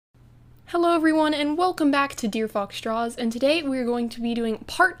Hello everyone and welcome back to Deerfox Draws, and today we're going to be doing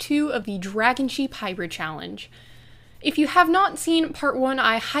part 2 of the Dragonsheep Hybrid Challenge. If you have not seen part 1,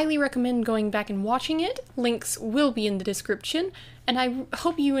 I highly recommend going back and watching it. Links will be in the description, and I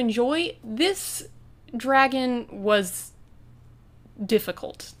hope you enjoy. This dragon was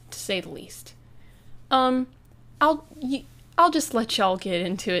difficult, to say the least. I'll just let y'all get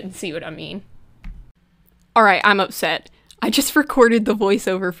into it and see what I mean. Alright, I'm upset. I just recorded the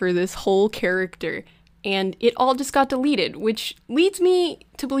voiceover for this whole character, and it all just got deleted, which leads me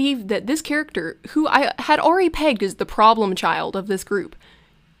to believe that this character, who I had already pegged as the problem child of this group,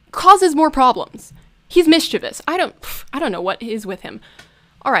 causes more problems. He's mischievous. I don't know what is with him.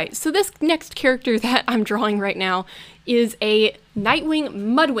 Alright, so this next character that I'm drawing right now is a Nightwing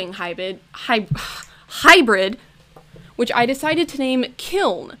Mudwing hybrid, which I decided to name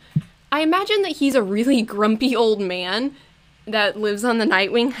Kiln. I imagine that he's a really grumpy old man that lives on the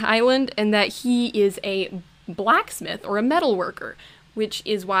Nightwing Island, and that he is a blacksmith or a metal worker, which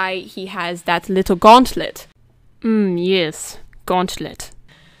is why he has that little gauntlet. Yes, gauntlet.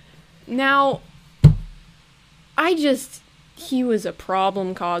 Now, he was a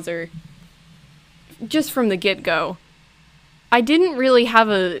problem causer just from the get-go. I didn't really have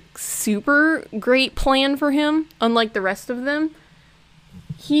a super great plan for him, unlike the rest of them.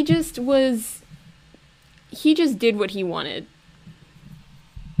 He just did what he wanted.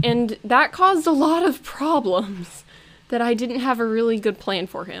 And that caused a lot of problems that I didn't have a really good plan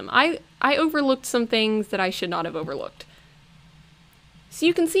for him. I overlooked some things that I should not have overlooked. So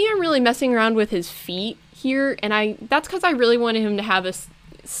you can see I'm really messing around with his feet here, and that's because I really wanted him to have a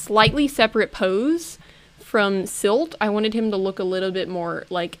slightly separate pose from Silt. I wanted him to look a little bit more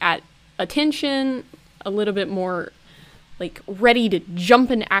like at attention, a little bit more like ready to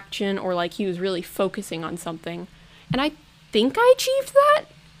jump in action, or like he was really focusing on something. And I think I achieved that?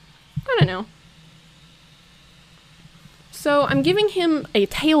 I don't know. So I'm giving him a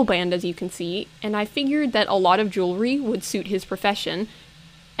tailband, as you can see, and I figured that a lot of jewelry would suit his profession,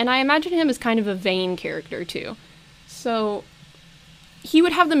 and I imagine him as kind of a vain character too. So he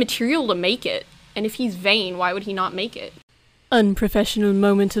would have the material to make it, and if he's vain, why would he not make it? Unprofessional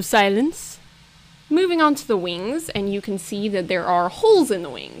moment of silence. Moving on to the wings, and you can see that there are holes in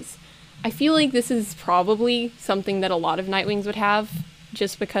the wings. I feel like this is probably something that a lot of Nightwings would have,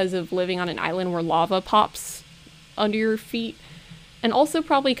 just because of living on an island where lava pops under your feet. And also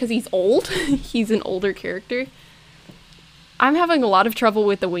probably because he's old. He's an older character. I'm having a lot of trouble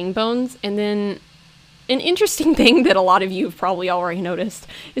with the wing bones, and then an interesting thing that a lot of you have probably already noticed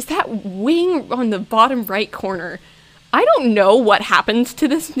is that wing on the bottom right corner. I don't know what happens to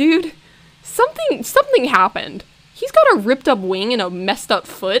this dude. Something happened. He's got a ripped up wing and a messed up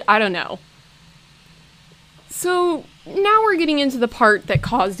foot. I don't know. So now we're getting into the part that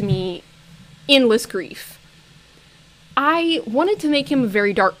caused me endless grief. I wanted to make him a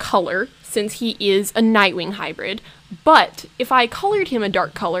very dark color, since he is a Nightwing hybrid, but if I colored him a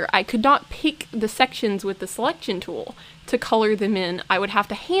dark color, I could not pick the sections with the selection tool to color them in. I would have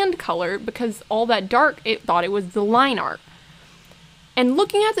to hand color, because all that dark, it thought it was the line art. And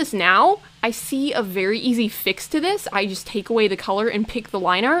looking at this now, I see a very easy fix to this. I just take away the color and pick the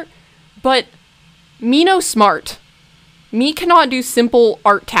line art, but me no smart. Me cannot do simple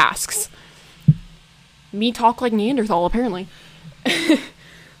art tasks. Me talk like Neanderthal, apparently.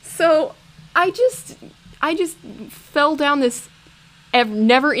 So, I just fell down this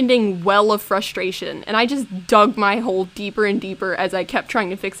never-ending well of frustration, and I just dug my hole deeper and deeper as I kept trying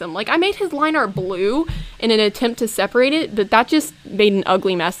to fix him. Like, I made his line art blue in an attempt to separate it, but that just made an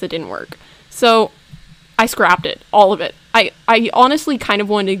ugly mess that didn't work. So, I scrapped it. All of it. I honestly kind of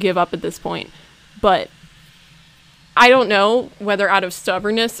wanted to give up at this point, but I don't know whether out of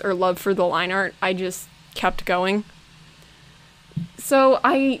stubbornness or love for the line art, I just kept going. So,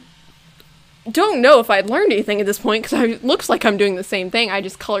 I don't know if I'd learned anything at this point, because it looks like I'm doing the same thing. I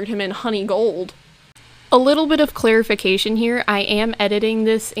just colored him in honey gold. A little bit of clarification here. I am editing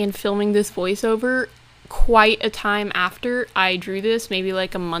this and filming this voiceover quite a time after I drew this, maybe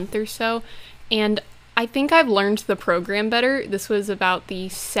like a month or so, and I think I've learned the program better. This was about the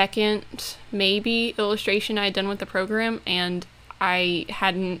second, maybe, illustration I had done with the program, and I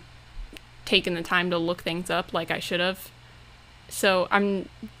hadn't taken the time to look things up like I should have. So I'm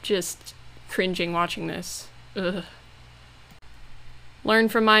just cringing watching this. Ugh. Learn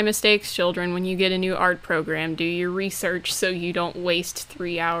from my mistakes, children. When you get a new art program, do your research so you don't waste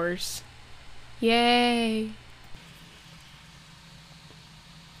 3 hours. Yay!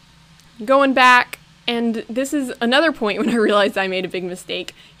 Going back, and this is another point when I realized I made a big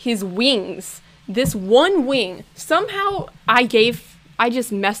mistake. His wings. This one wing. Somehow I I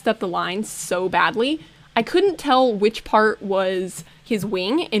just messed up the lines so badly. I couldn't tell which part was his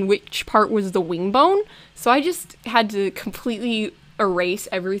wing and which part was the wing bone, so I just had to completely erase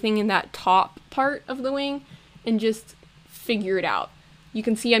everything in that top part of the wing and just figure it out. You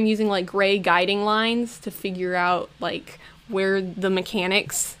can see I'm using like gray guiding lines to figure out like where the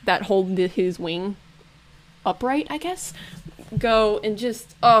mechanics that hold his wing upright, I guess, go, and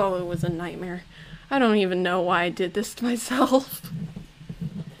just, oh, it was a nightmare. I don't even know why I did this to myself.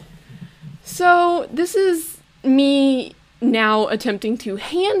 So this is me now attempting to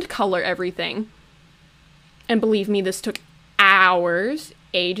hand color everything. And believe me, this took hours,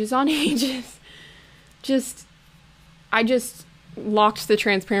 ages on ages. I just locked the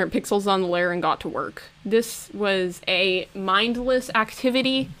transparent pixels on the layer and got to work. This was a mindless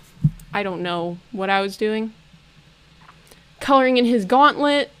activity. I don't know what I was doing. Coloring in his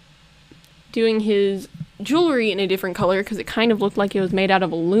gauntlet, doing his jewelry in a different color because it kind of looked like it was made out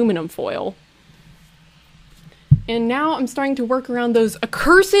of aluminum foil. And now I'm starting to work around those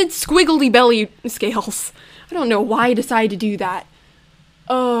accursed squiggly belly scales. I don't know why I decided to do that.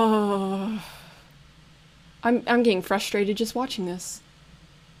 Oh, I'm getting frustrated just watching this.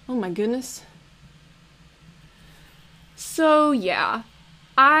 Oh my goodness. So yeah,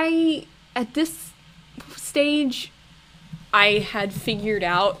 at this stage, I had figured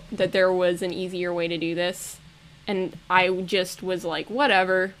out that there was an easier way to do this, and I just was like,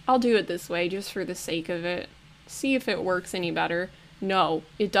 whatever, I'll do it this way just for the sake of it. See if it works any better. No,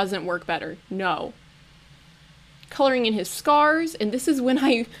 it doesn't work better. No. Coloring in his scars, and this is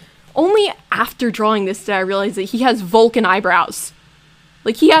when only after drawing this did I realize that he has Vulcan eyebrows.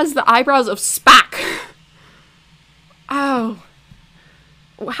 Like, he has the eyebrows of Spack. Oh.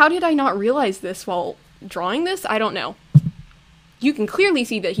 How did I not realize this while drawing this? I don't know. You can clearly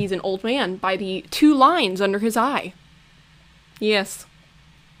see that he's an old man by the 2 lines under his eye. Yes.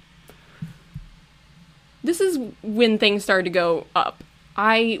 This is when things started to go up.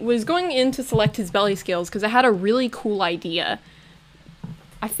 I was going in to select his belly scales because I had a really cool idea.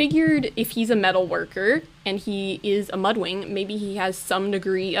 I figured if he's a metal worker and he is a mudwing, maybe he has some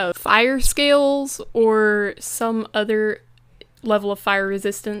degree of fire scales or some other level of fire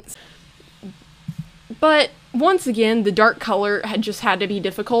resistance. But once again, the dark color had to be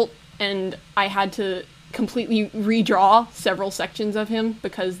difficult, and I had to completely redraw several sections of him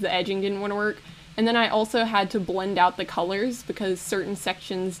because the edging didn't want to work. And then I also had to blend out the colors because certain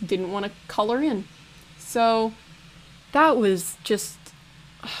sections didn't want to color in. So that was just...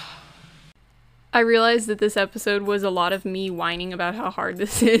 I realized that this episode was a lot of me whining about how hard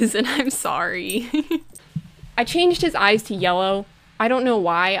this is, and I'm sorry. I changed his eyes to yellow. I don't know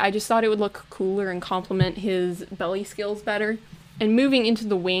why, I just thought it would look cooler and complement his belly scales better. And moving into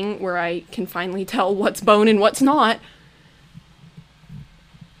the wing, where I can finally tell what's bone and what's not,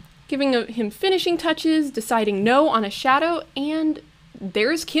 giving him finishing touches, deciding no on a shadow, and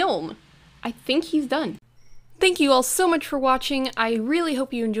there's Kiln. I think he's done. Thank you all so much for watching. I really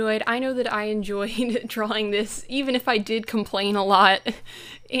hope you enjoyed. I know that I enjoyed drawing this, even if I did complain a lot.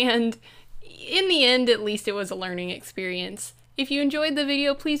 And in the end, at least it was a learning experience. If you enjoyed the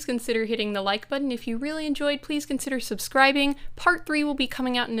video, please consider hitting the like button. If you really enjoyed, please consider subscribing. Part 3 will be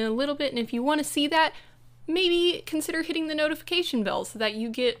coming out in a little bit, and if you want to see that, maybe consider hitting the notification bell so that you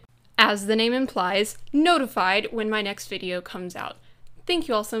get, as the name implies, notified when my next video comes out. Thank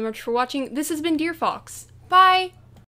you all so much for watching. This has been Deerfox. Bye!